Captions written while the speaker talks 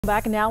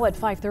Back now at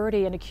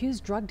 5:30, an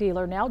accused drug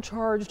dealer now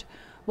charged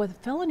with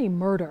felony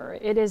murder.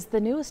 It is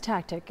the newest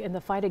tactic in the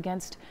fight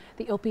against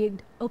the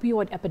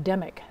opioid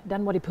epidemic.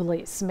 Dunwoody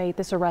police made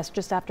this arrest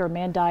just after a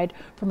man died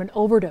from an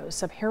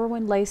overdose of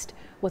heroin laced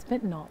with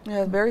fentanyl.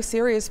 Yeah, very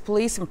serious.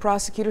 Police and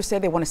prosecutors say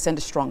they want to send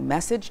a strong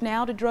message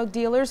now to drug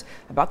dealers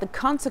about the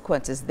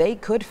consequences they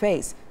could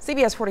face.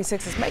 CBS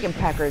 46's Megan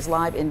Packer is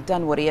live in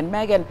Dunwoody. And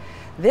Megan,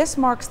 this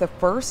marks the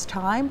first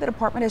time the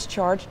department has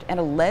charged an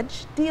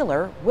alleged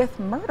dealer with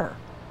murder.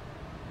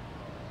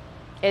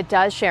 It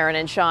does, Sharon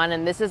and Sean,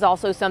 and this is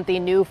also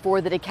something new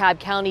for the DeKalb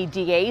County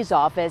DA's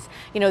office.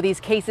 You know, these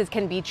cases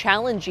can be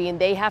challenging.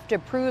 They have to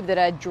prove that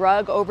a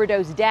drug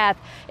overdose death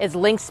is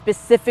linked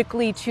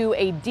specifically to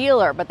a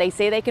dealer, but they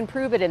say they can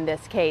prove it in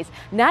this case.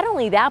 Not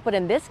only that, but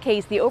in this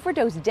case, the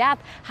overdose death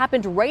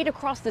happened right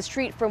across the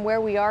street from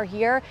where we are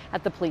here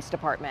at the police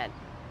department.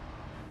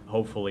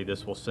 Hopefully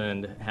this will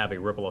have a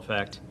ripple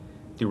effect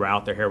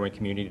throughout the heroin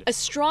community. A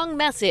strong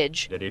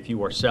message That if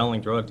you are selling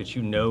drugs that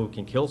you know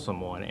can kill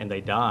someone and they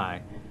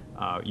die,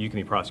 you can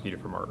be prosecuted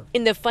for murder.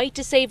 in the fight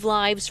to save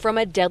lives from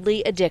a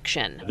deadly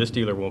addiction. This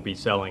dealer won't be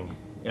selling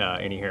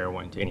any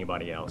heroin to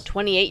anybody else.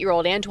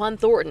 28-year-old Antoine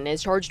Thornton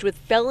is charged with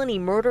felony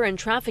murder and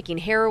trafficking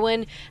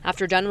heroin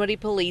after Dunwoody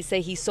police say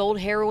he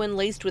sold heroin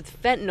laced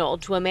with fentanyl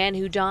to a man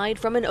who died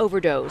from an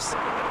overdose.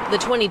 The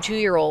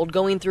 22-year-old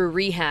going through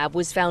rehab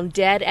was found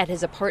dead at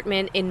his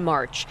apartment in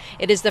March.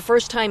 It is the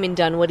first time in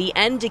Dunwoody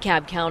and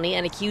DeKalb County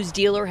an accused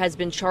dealer has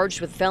been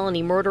charged with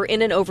felony murder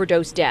in an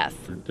overdose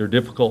death. They're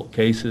difficult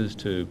cases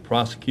to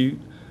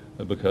prosecute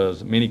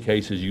because in many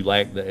cases you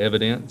lack the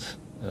evidence.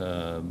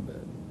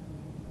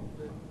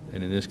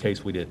 And in this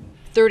case, we didn't.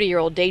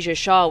 30-year-old Deja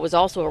Shaw was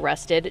also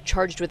arrested,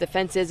 charged with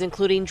offenses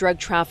including drug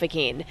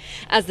trafficking.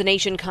 As the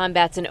nation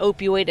combats an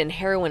opioid and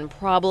heroin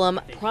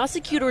problem,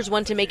 prosecutors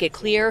want to make it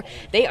clear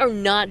they are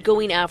not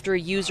going after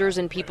users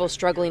and people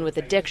struggling with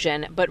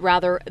addiction, but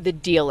rather the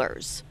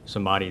dealers.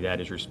 Somebody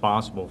that is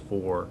responsible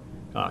for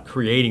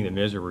creating the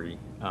misery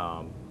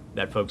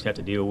that folks have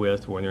to deal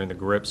with when they're in the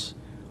grips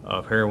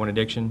of heroin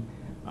addiction.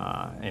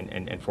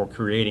 And for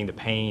creating the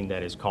pain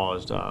that is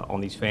caused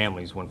on these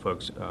families when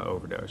folks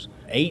overdose.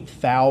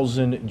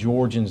 8,000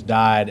 Georgians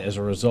died as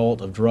a result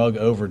of drug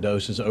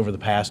overdoses over the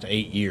past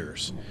 8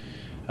 years.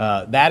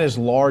 That is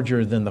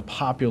larger than the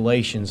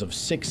populations of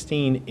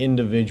 16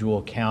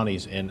 individual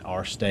counties in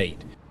our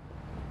state.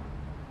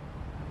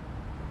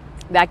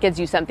 That gives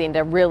you something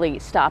to really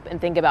stop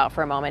and think about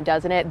for a moment,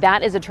 doesn't it?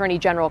 That is Attorney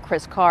General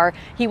Chris Carr.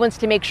 He wants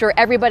to make sure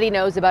everybody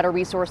knows about a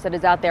resource that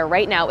is out there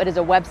right now. It is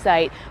a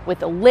website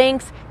with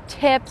links,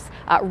 tips,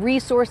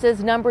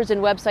 resources, numbers,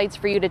 and websites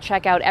for you to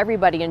check out.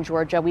 Everybody in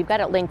Georgia. We've got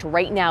it linked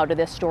right now to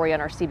this story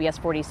on our CBS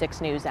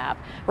 46 News app.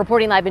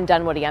 Reporting live in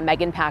Dunwoody, I'm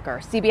Megan Packer,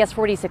 CBS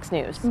 46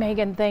 News.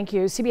 Megan, thank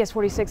you. CBS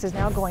 46 is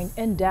now going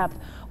in depth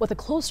with a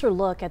closer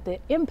look at the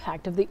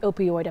impact of the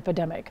opioid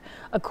epidemic.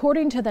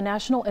 According to the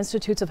National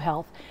Institutes of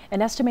Health,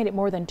 an estimated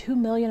more than 2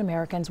 million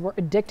Americans were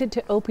addicted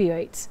to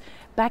opioids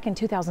back in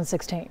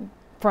 2016.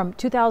 From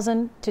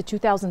 2000 to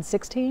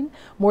 2016,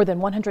 more than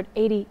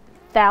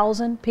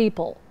 180,000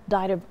 people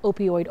died of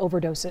opioid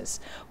overdoses.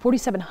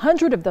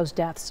 4,700 of those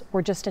deaths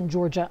were just in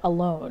Georgia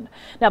alone.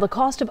 Now, the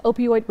cost of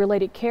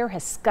opioid-related care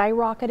has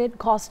skyrocketed,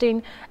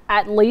 costing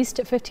at least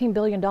 $15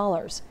 billion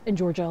in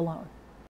Georgia alone.